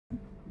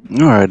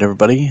Alright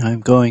everybody,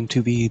 I'm going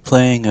to be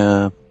playing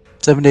 7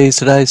 Days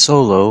to Die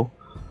solo,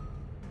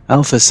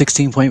 Alpha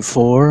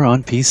 16.4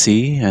 on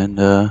PC, and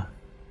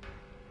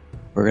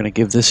we're going to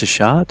give this a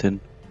shot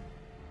and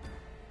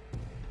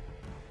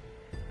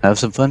have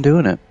some fun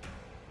doing it.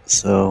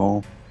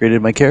 So,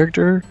 created my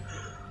character,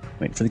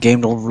 waiting for the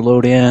game to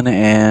load in,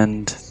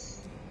 and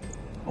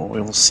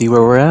we'll see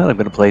where we're at. I'm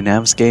going to play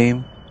Nav's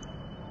game,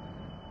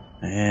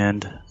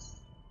 and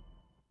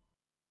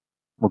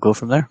we'll go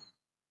from there.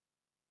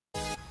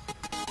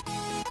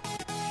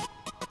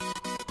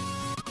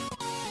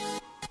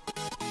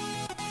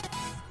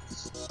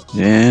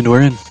 And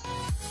we're in.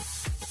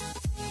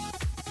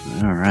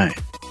 Alright.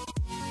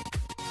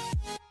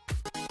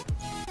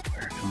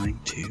 We're going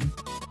to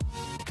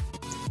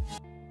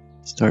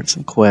start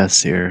some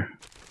quests here.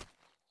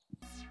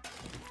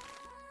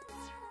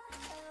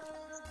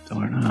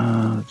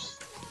 Doorknobs.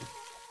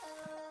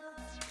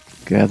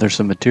 Gather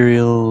some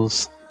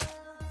materials.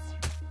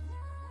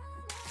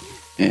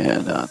 Yeah,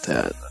 not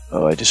that.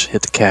 Oh, I just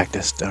hit the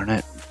cactus, darn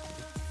it.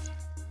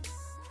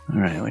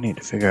 Alright, we need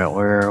to figure out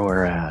where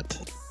we're at.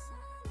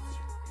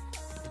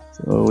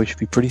 So we should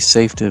be pretty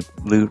safe to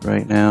loot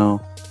right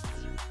now.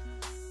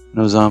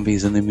 No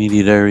zombies in the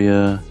immediate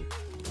area.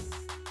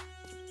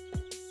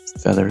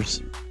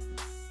 Feathers.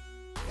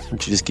 Why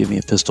don't you just give me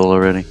a pistol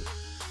already?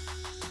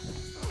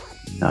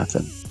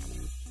 Nothing.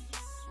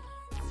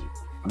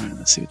 Alright,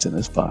 let's see what's in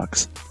this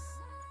box.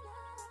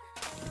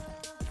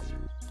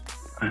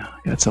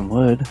 Got some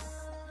wood.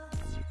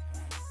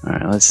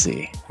 Alright, let's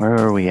see. Where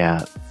are we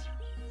at?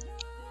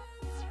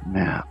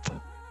 Map.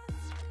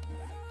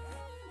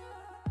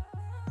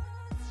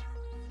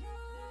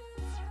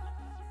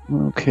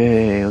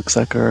 Okay, looks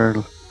like our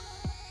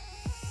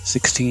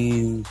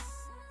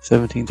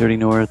 1730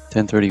 north,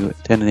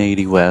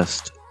 1080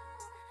 west.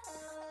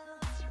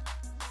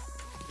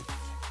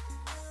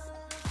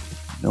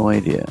 No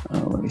idea.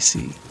 Oh, let me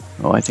see.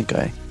 Oh, I think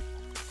I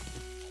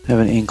have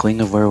an inkling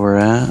of where we're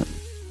at.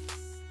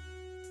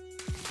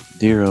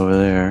 Deer over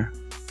there.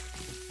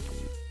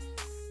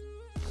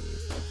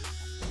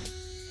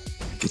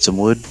 Get some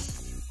wood.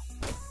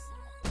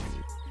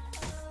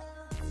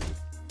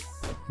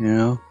 You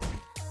know?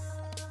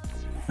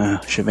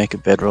 Should make a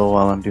bedroll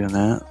while I'm doing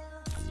that.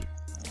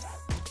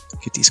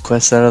 Get these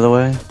quests out of the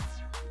way.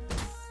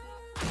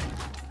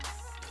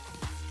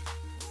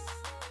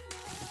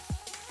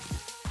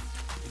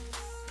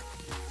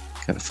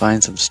 Gotta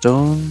find some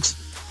stones.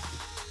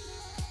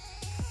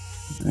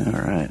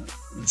 Alright,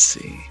 let's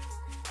see.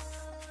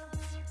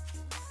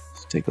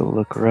 Let's take a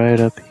look right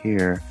up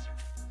here.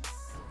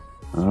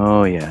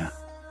 Oh yeah.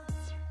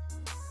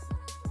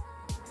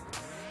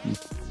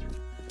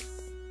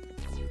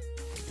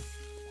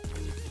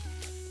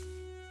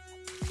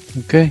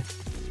 Okay.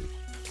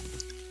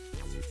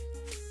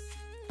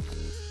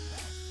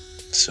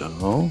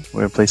 So,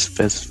 we're gonna place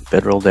the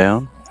bedroll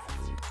down.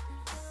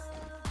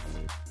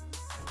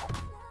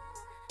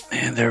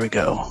 And there we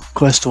go.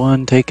 Quest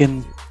 1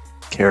 taken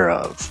care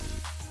of.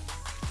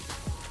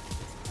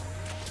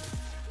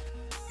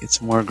 Get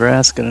some more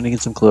grass, gonna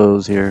need some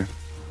clothes here.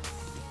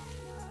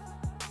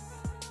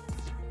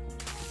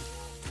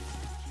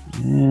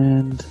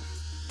 And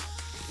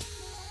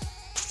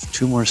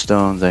 2 more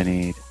stones I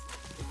need.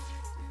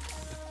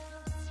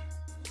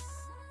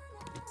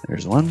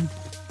 There's one.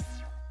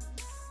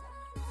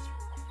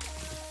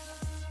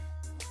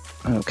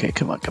 Okay,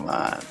 come on, come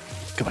on.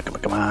 Come on, come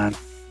on, come on.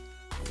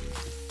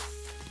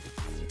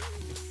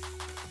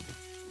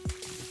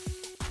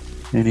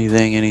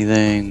 Anything,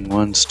 anything.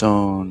 1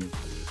 stone.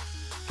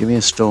 Give me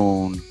a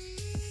stone.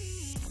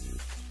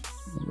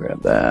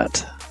 Grab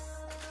that.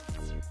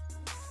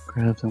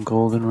 Grab some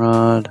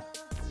goldenrod.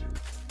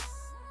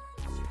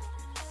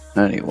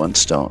 I need 1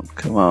 stone.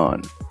 Come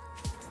on.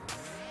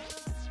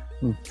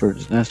 Ooh,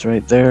 bird's nest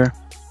right there.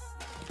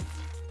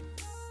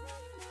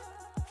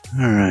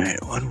 Alright,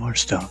 1 more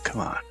stone,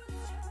 come on.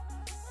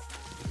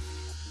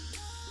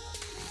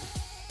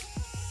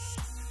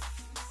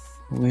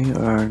 We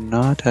are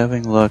not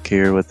having luck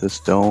here with the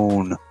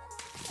stone.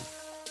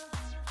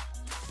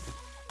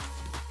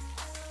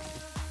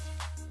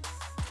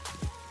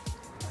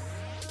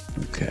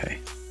 Okay.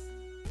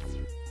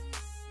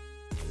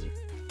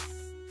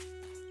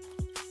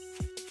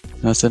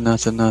 Nothing,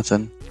 nothing,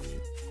 nothing.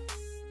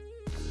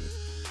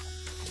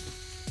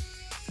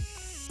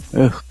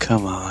 Oh,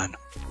 come on.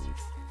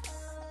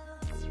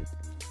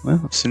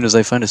 Well, as soon as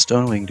I find a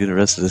stone, we can do the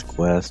rest of this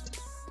quest.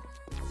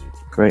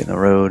 Right in the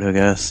road, I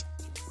guess.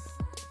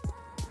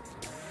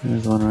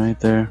 There's one right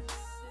there.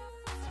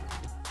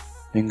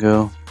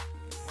 Bingo.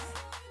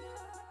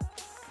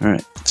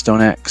 Alright,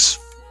 stone axe.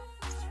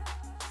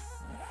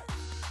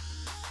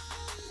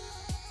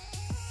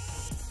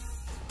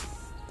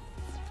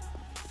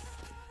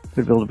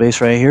 Could build a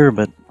base right here,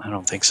 but I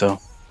don't think so.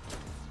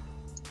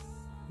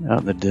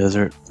 Out in the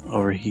desert,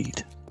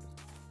 overheat.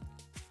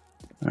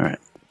 Alright.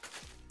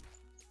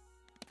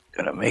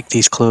 Gotta make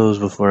these clothes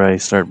before I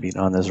start beating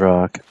on this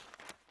rock.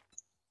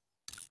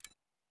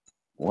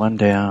 1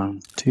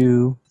 down,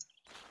 2,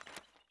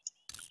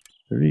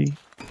 3.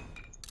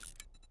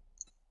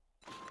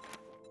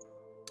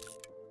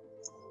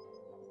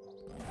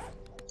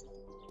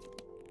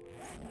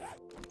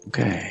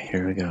 Okay,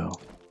 here we go.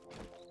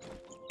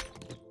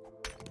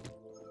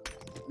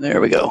 There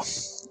we go.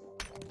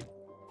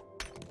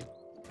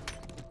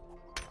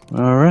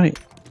 Alright.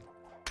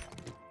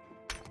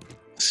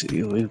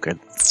 See, we've got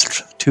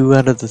 2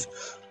 out of the...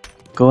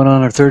 Going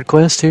on our 3rd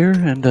quest here,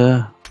 and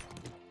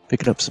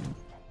picking up some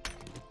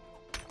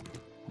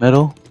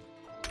metal.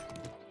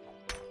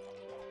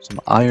 Some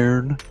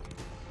iron,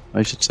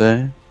 I should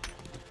say.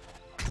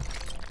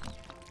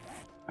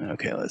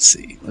 Okay, let's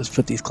see. Let's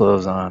put these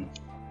clothes on.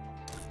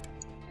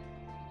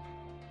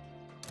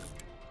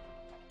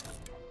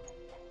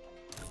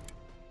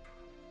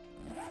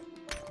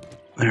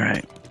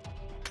 Alright.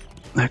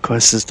 That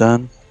quest is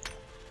done.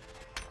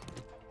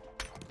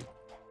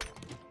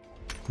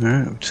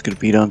 Alright, I'm just gonna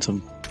beat on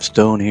some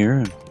stone here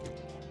and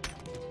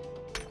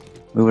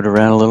move it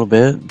around a little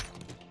bit.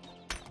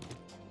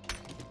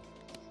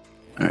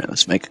 Alright,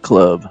 let's make a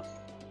club.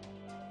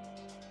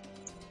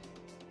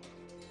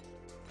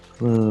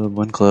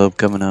 One club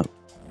coming up.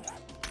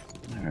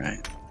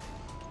 Alright.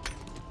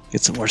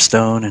 Get some more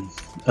stone and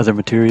other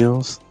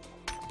materials.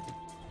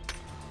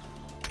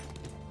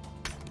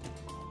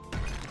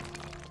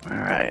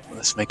 Alright,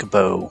 let's make a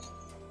bow.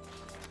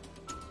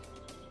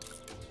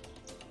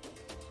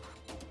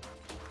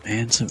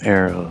 And some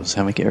arrows.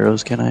 How many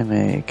arrows can I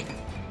make?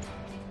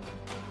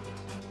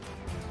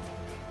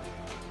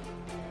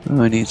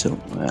 Oh, I need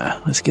some...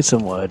 let's get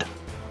some wood.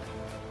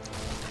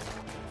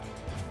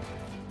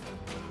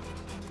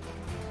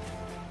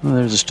 Oh,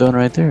 there's a stone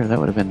right there. That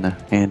would have been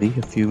handy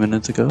a few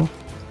minutes ago.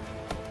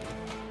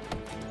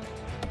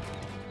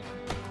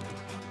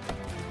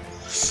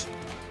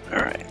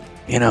 Alright.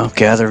 You know,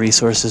 gather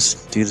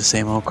resources, do the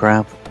same old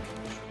crap.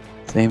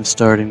 Same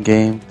starting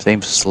game,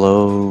 same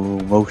slow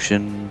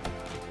motion.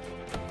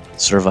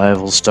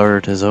 Survival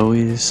start as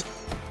always.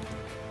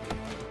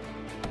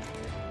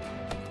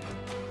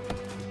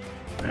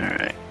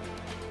 Alright.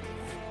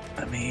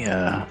 Let me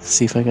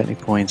see if I got any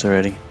points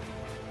already.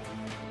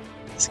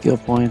 Skill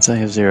points, I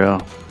have 0.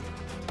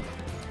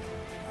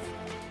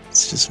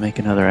 Let's just make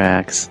another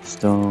axe.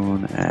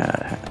 Stone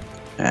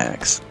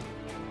axe.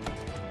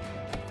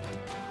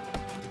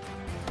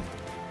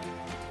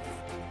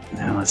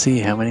 Now let's see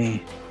how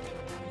many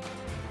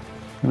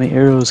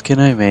arrows can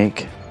I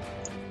make?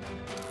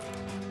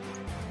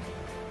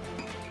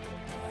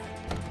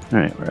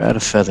 Alright, we're out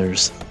of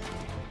feathers.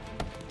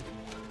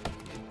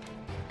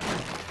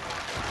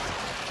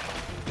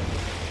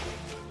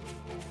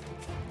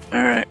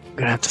 Alright,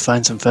 gonna have to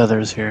find some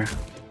feathers here.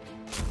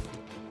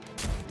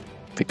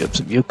 Pick up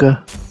some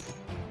yucca.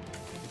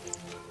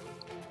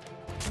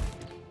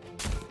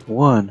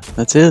 1,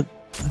 that's it?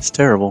 That's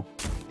terrible.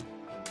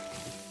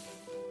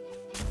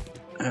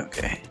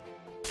 Okay.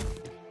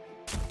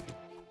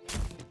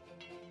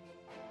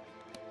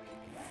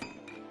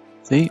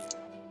 See?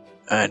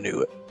 I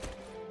knew it.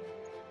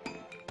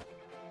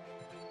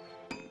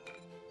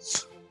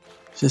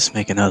 Just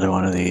make another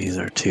one of these,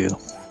 or 2.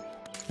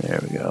 There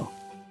we go.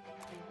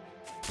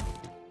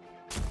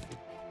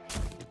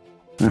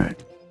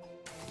 Alright.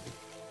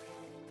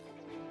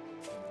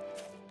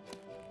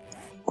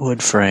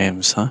 Wood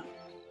frames, huh?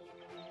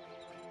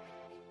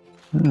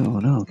 Oh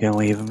no, can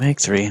we even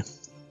make 3?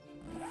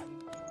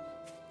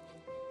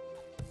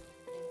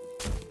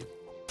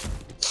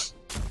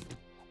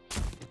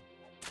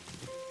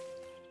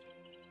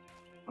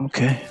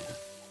 Okay.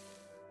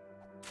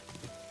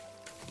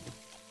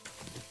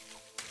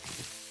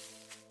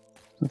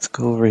 Let's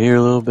go over here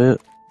a little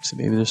bit. See,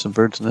 maybe there's some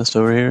bird's nest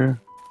over here.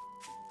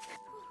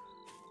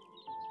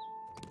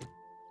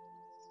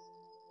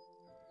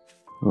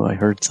 Oh, I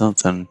heard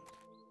something.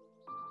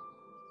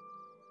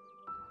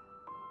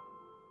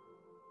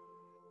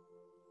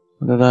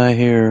 What did I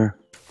hear?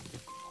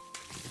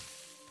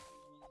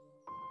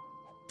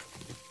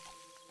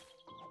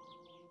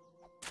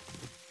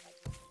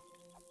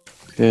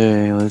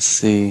 Okay, let's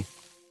see.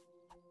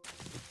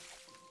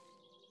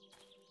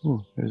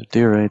 Ooh, there's a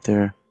deer right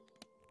there.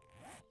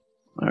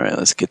 Alright,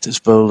 let's get this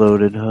bow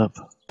loaded up.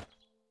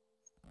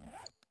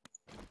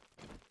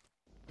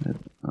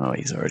 Oh,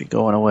 he's already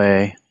going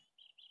away.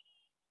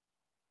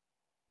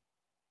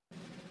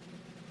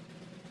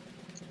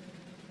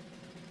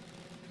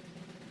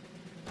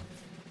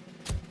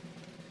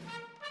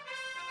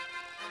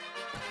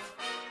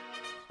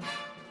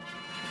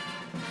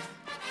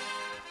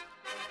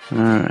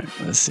 Alright,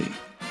 let's see.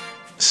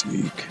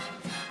 Sneak.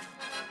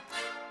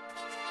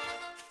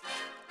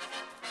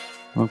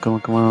 Oh, come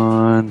on, come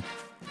on.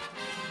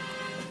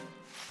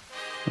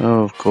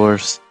 Oh, of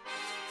course.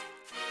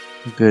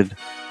 Good.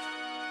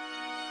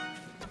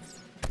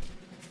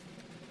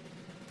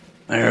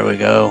 There we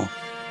go.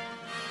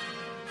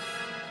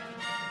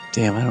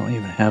 Damn, I don't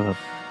even have a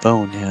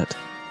bone yet.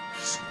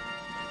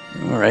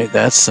 Alright,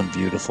 that's some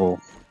beautiful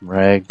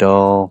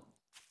ragdoll,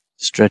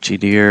 stretchy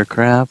deer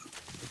crap.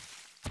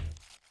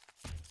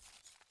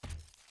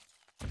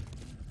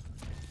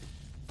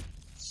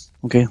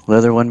 Okay,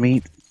 leather 1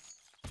 meat.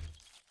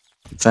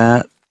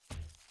 Fat.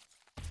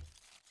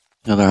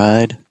 Another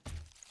hide.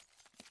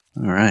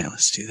 Alright,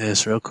 let's do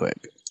this real quick.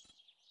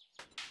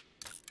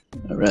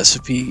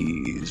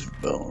 Recipes,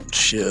 bone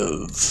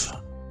shiv.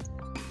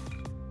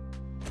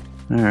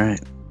 Alright,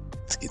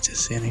 let's get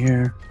this in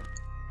here.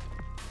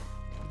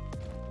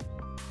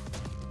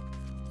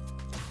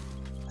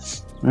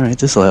 Alright,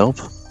 this'll help.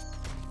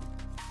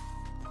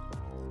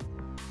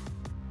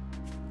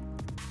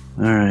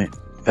 Alright,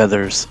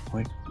 feathers.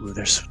 Wait, ooh,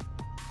 there's.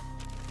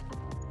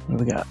 What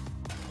do we got?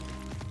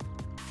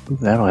 Ooh,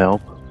 that'll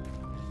help.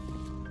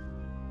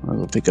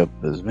 I'll pick up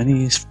as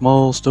many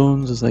small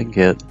stones as I can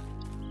get.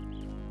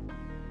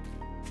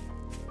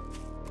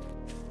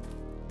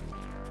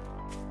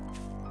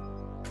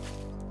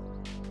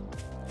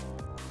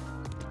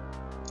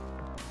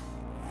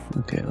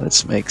 Okay,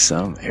 let's make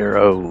some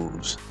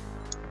arrows.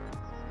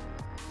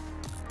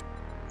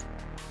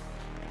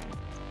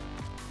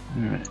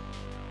 Alright,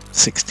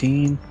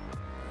 16.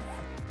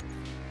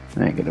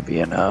 Ain't gonna be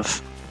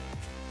enough.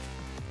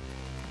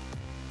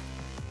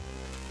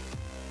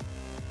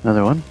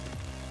 Another one.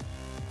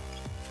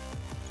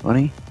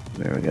 20.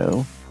 There we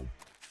go.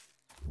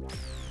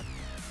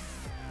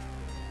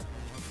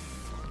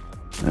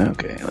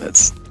 Okay,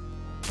 let's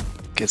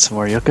get some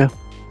more yucca.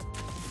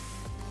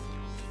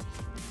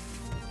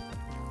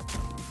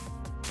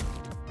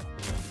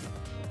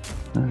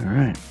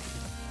 Alright.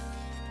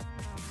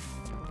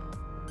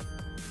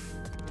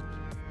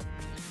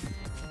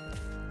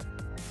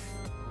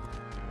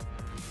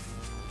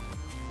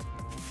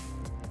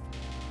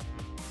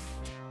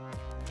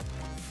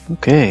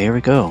 Okay, here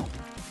we go.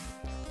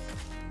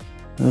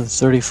 Another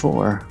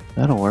 34.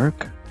 That'll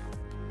work.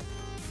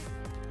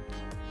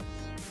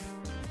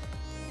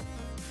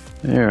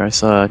 There, I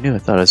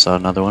thought I saw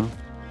another one.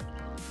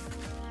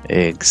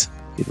 Eggs.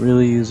 Could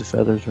really use the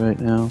feathers right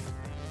now.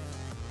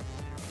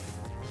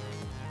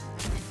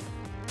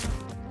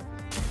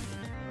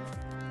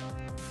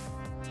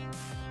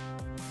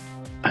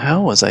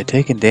 How was I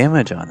taking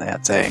damage on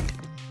that thing?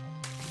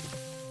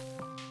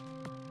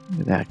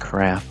 Look at that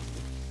crap.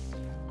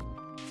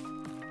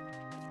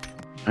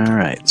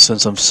 Alright,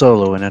 since I'm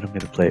soloing it, I'm going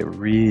to play it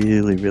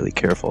really, really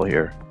careful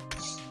here.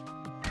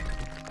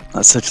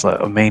 Not such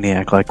a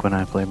maniac like when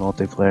I play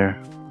multiplayer.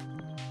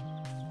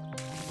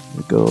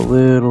 We go a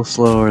little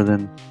slower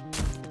than,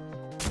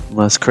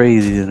 less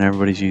crazy than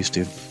everybody's used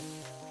to.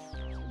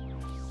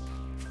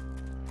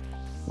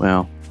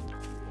 Well,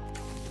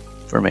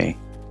 for me.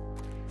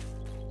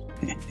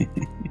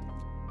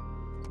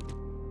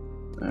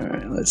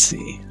 Alright, let's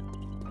see.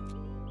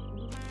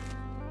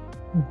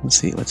 Let's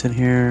see what's in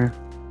here.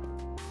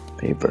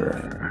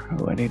 Paper.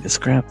 Oh, I need to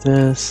scrap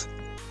this.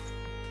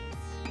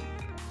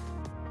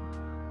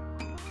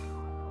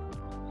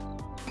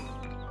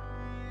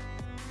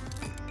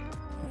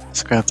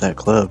 Scrap that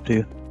club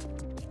too.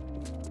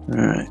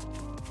 Alright.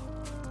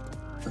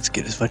 Let's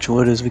get as much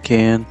wood as we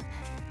can.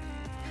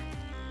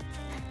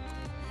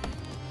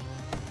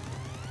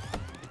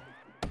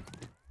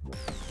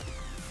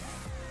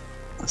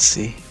 Let's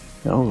see.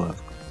 Oh, look.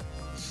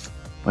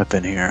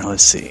 Weapon here.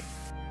 Let's see.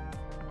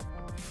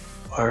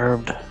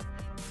 Barbed.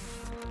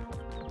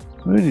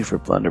 What do we need for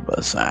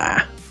blunderbuss?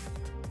 Ah.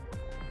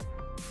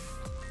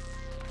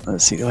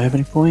 Let's see. Do I have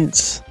any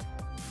points?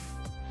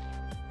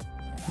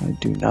 I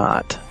do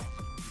not.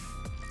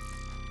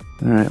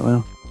 Alright,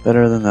 well,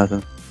 better than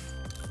nothing.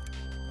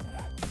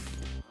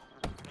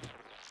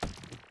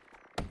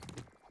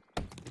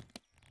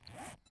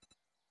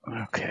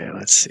 Okay,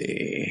 let's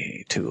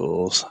see.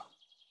 Tools.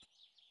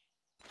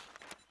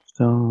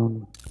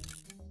 Stone.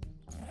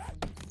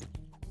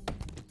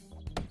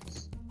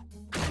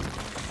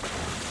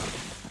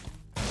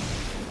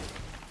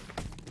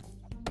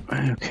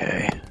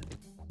 Okay.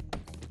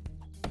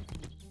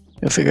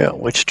 We'll figure out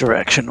which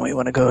direction we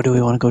want to go. Do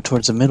we want to go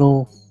towards the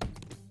middle?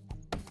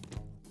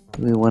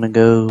 Do we want to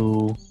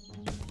go...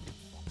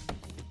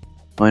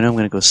 Oh, I know I'm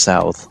going to go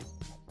south.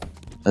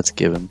 That's a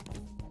given.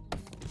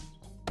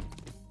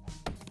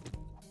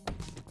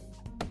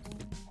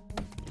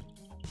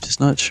 Just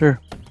not sure.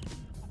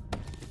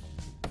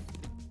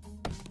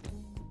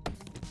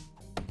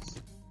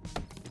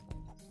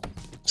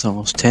 It's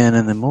almost 10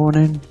 in the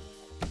morning.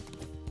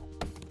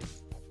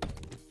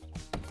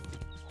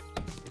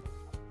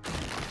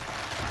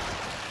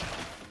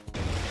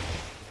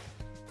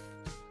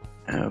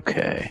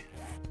 Okay.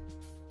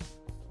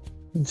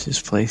 Let's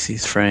just place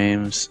these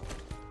frames.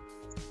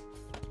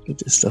 Get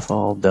this stuff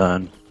all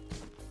done.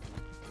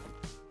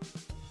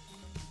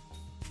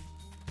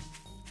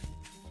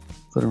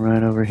 Put them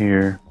right over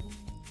here.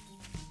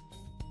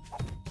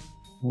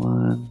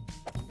 1,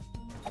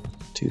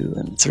 2,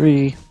 and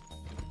 3.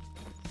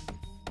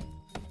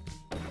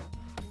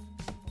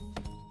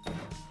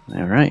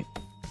 Alright.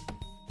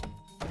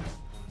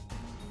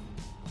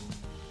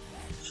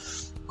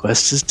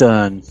 Quest is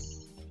done.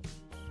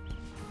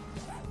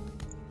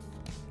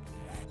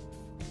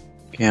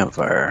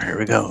 Campfire, here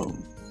we go.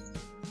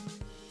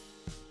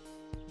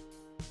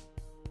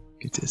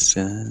 Get this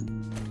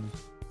in.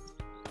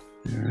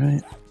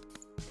 Alright.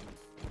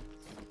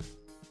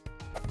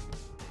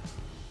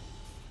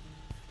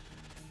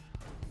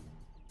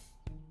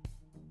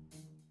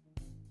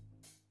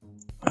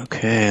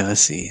 Okay,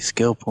 let's see.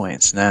 Skill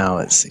points. Now,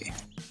 let's see.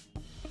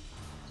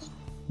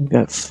 We've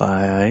got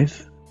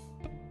 5.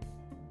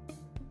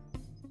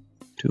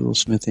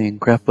 Toolsmithing,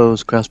 craft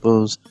bows,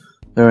 crossbows,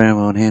 throw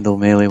ammo, and handle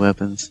melee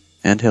weapons.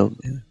 Handheld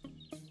melee.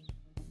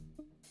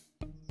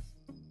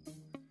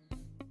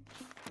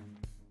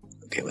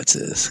 Okay, what's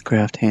this?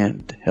 Craft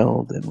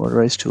handheld and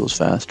motorized tools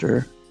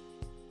faster.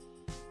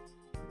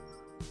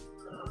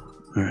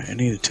 Alright, I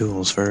need the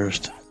tools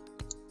first.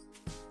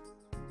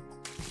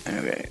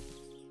 Okay.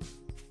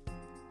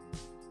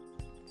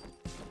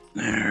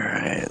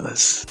 Alright,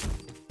 let's...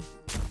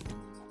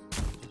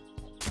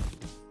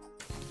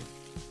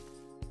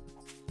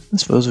 I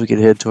suppose we could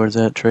head towards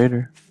that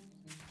trader.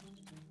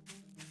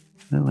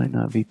 That might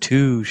not be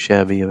too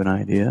shabby of an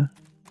idea.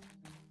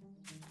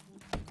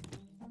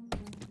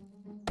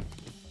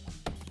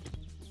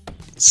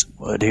 Some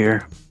wood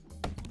here.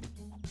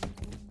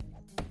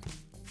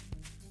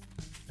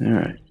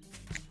 Alright.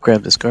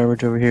 Grab this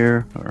garbage over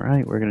here.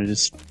 Alright, we're gonna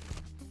just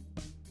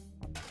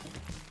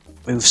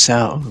move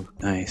south. Ooh,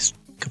 nice.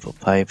 Couple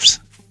pipes.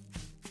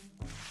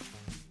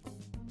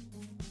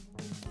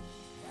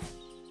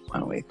 Why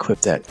don't we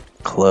equip that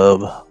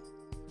club?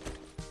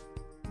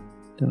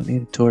 Don't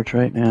need a torch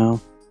right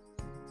now.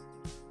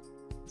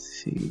 Let's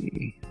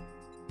see.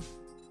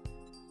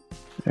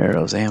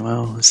 Arrows,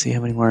 ammo. Let's see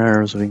how many more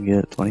arrows we can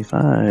get.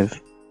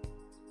 25.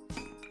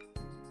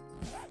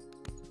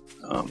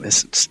 Oh,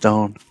 missing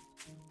stone.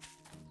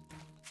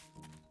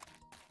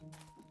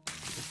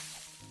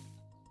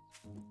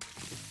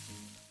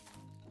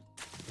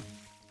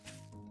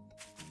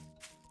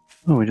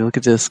 Oh, would you look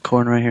at this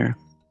corn right here?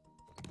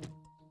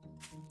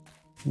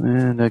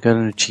 And I got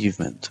an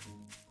achievement.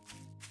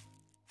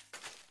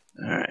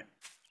 Alright.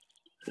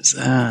 There's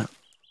that.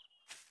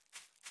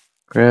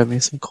 Grab me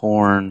some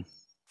corn.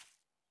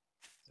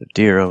 There's a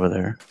deer over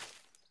there.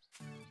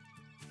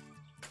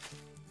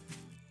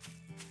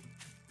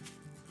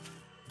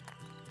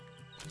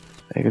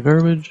 Bag of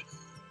garbage.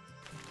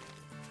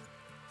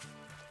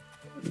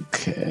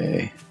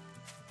 Okay.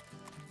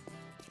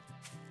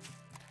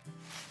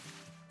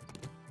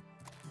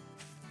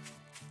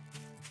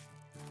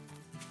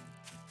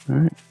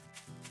 Alright.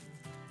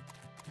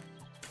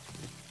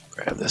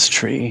 Grab this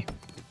tree.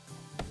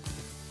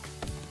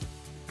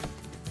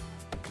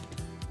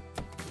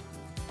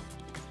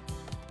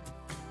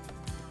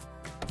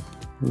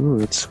 Ooh,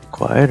 it's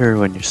quieter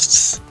when you're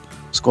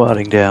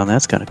squatting down.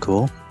 That's kind of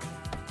cool.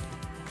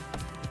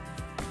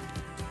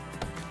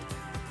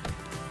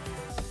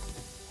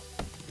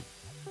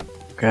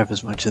 Grab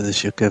as much of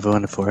this yucca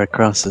before I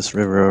cross this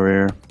river over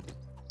here.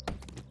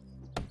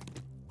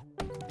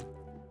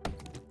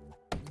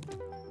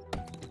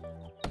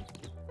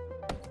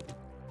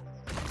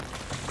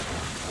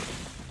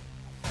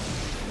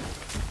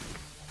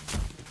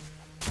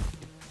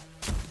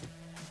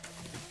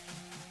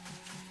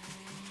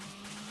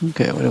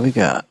 Okay, what do we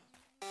got?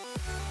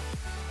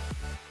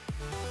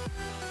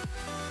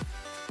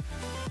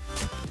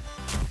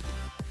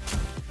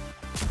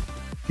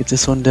 Get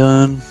this one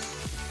done.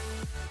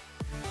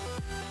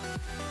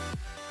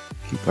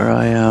 Keep our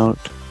eye out.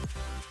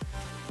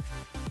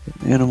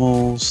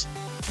 Animals.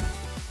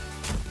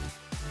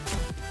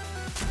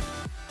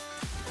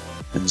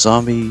 And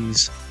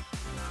zombies.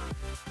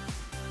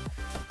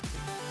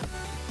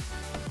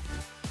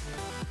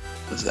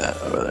 What's that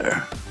over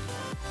there?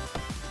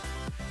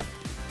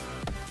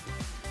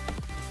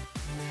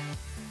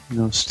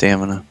 No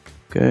stamina.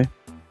 Okay.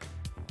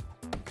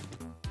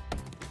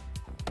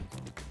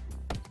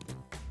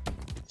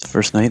 It's the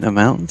first night in the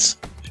mountains.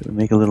 Should we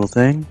make a little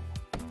thing?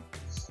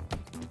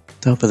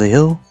 Top of the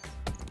hill.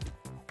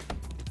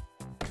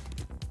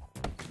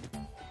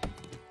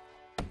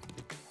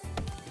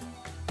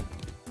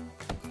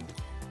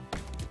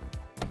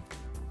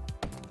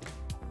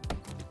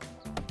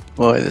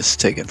 Boy, this is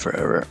taking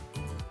forever.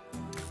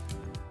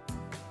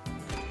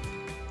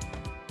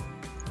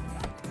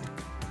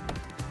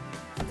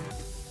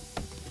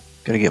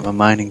 Gotta get my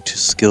mining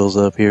skills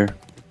up here.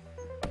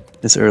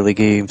 This early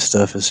game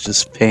stuff is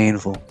just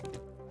painful.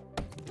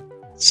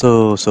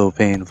 So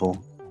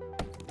painful.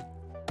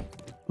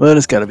 But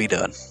it's gotta be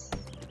done.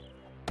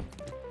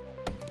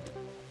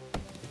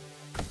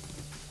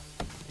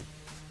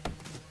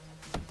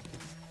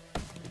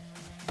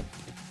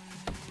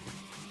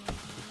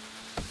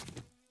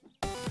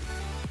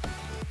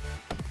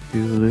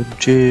 Do a little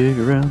jig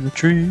around the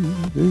tree.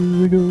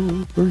 There we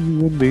go for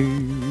you and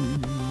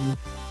me.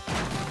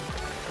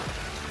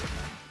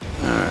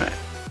 Alright.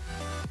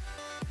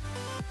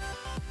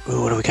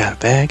 Ooh, what do we got? A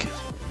bag?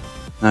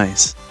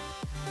 Nice.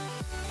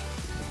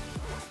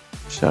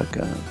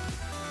 Shotgun.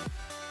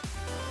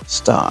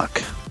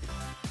 Stock.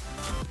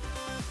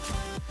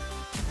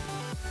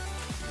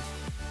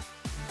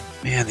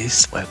 Man,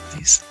 these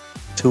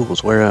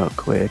tools wear out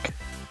quick.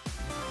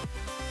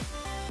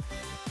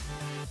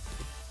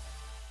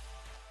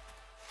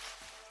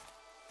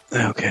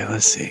 Okay,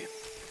 let's see.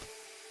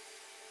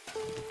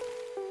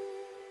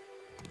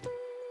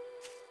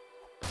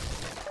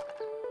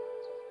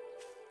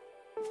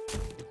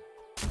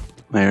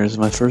 There's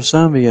my first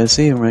zombie. I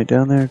see him right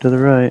down there to the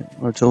right.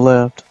 Or to the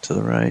left. To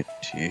the right.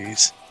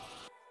 Jeez.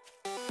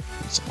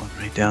 There's one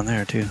right down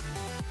there, too.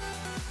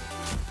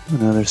 Oh,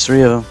 no, there's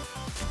 3 of them.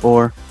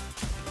 4.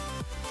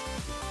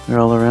 They're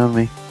all around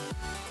me.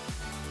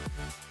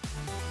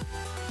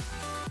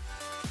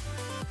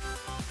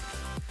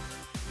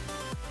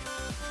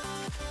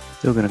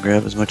 Still gonna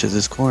grab as much of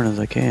this corn as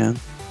I can.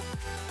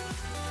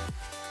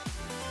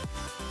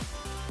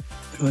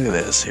 Look at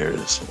this.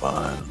 Here's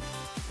 1,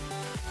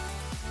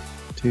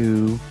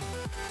 2,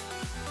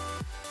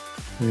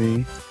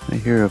 3. I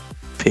hear a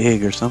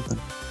pig or something.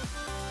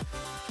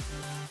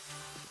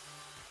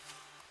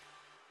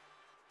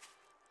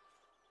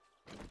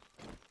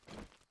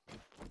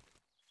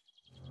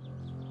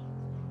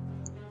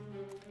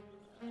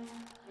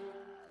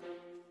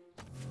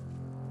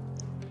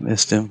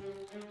 Missed him.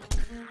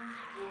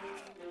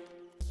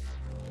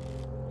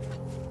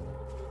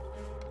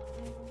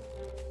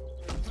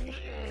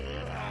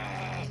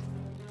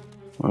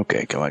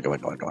 Okay, come on, come on,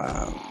 come on, come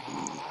on.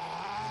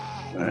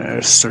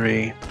 There's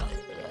 3.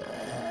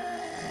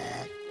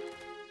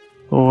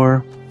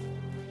 4.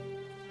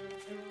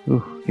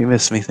 Ooh, he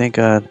missed me, thank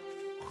God.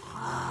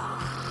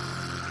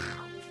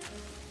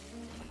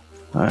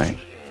 Alright.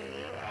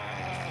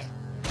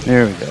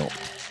 There we go.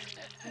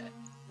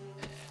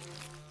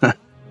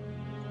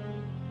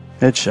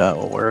 Headshot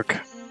will work.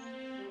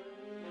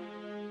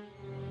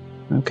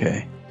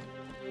 Okay.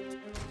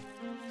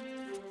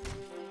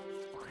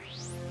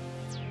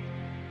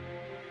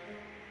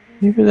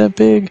 You hear that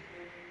pig?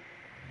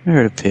 I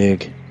heard a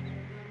pig.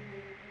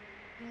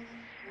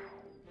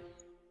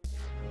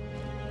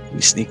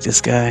 We sneak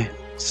this guy.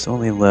 It's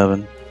only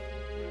 11.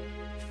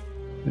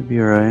 It'll be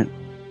alright.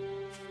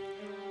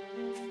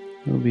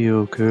 It'll be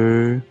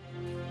okay.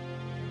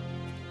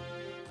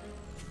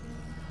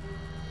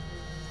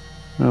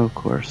 Oh, of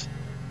course.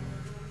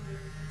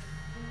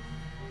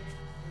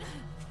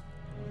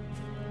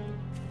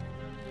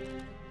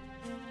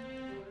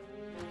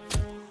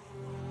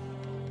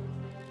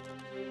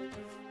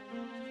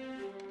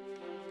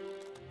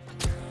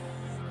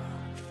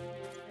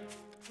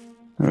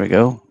 There we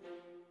go.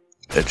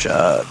 Good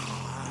shot.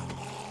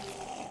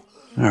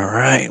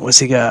 Alright, what's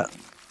he got?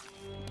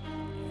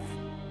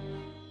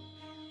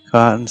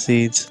 Cotton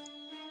seeds.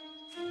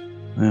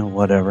 Well,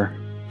 whatever.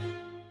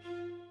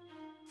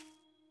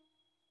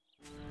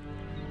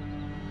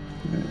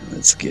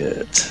 Let's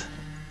get...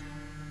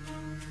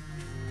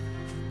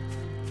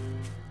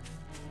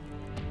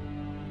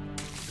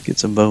 Get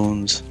some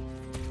bones.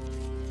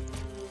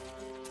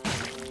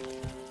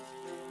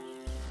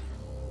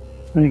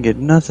 I didn't get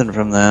nothing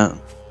from that.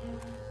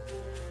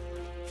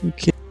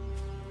 Okay.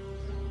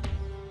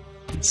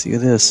 Let's see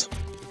this.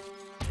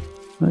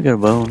 I got a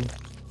bone.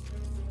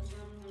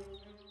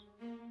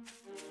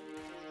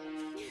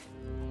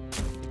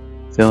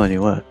 Telling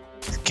you what,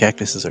 these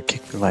cactuses are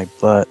kicking my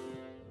butt.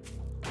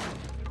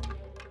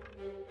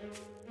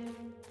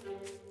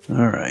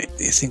 Alright,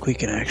 do you think we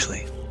can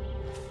actually...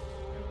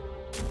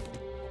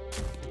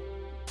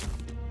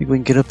 Think we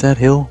can get up that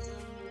hill?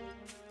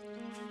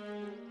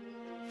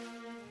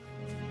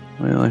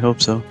 Well, I hope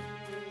so.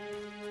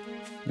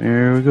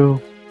 There we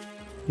go.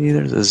 See,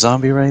 there's a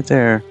zombie right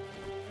there.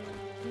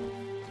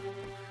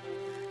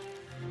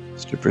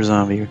 Stripper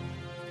zombie.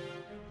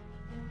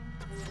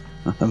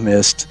 I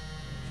missed.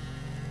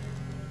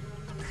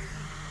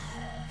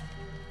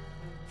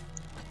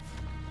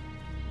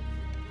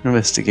 I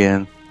missed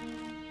again.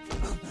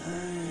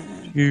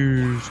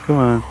 Jeez, come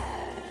on.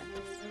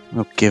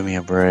 Oh, give me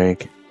a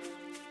break.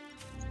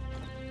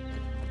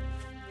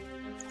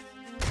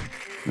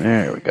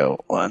 There we go.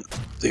 1,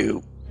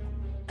 2,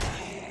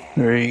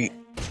 3.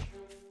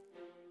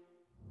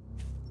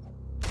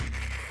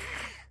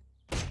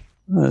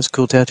 Oh, that's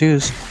cool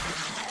tattoos.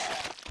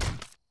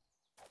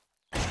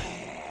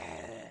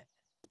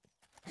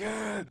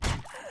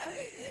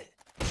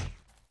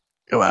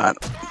 Come on.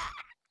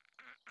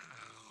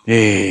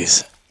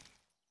 Jeez.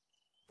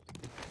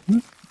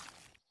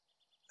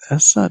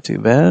 That's not too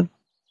bad.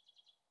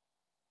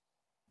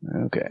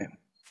 Okay.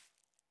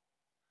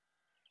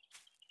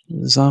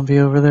 There's a zombie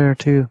over there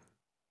too.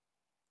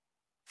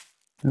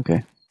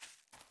 Okay.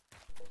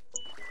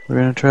 We're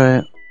gonna try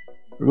it.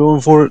 We're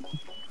going for it.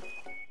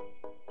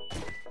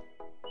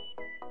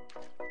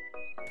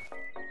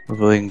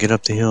 Hopefully we can get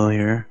up the hill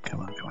here. Come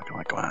on, come on, come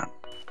on, come on.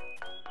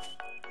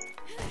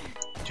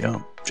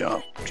 Jump,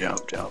 jump,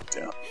 jump, jump,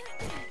 jump.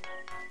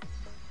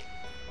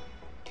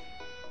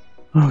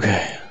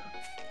 Okay.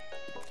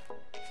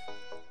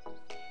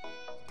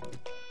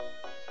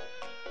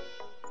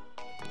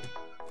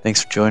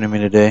 Thanks for joining me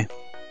today.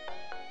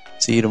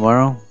 See you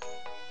tomorrow.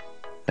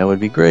 That would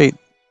be great.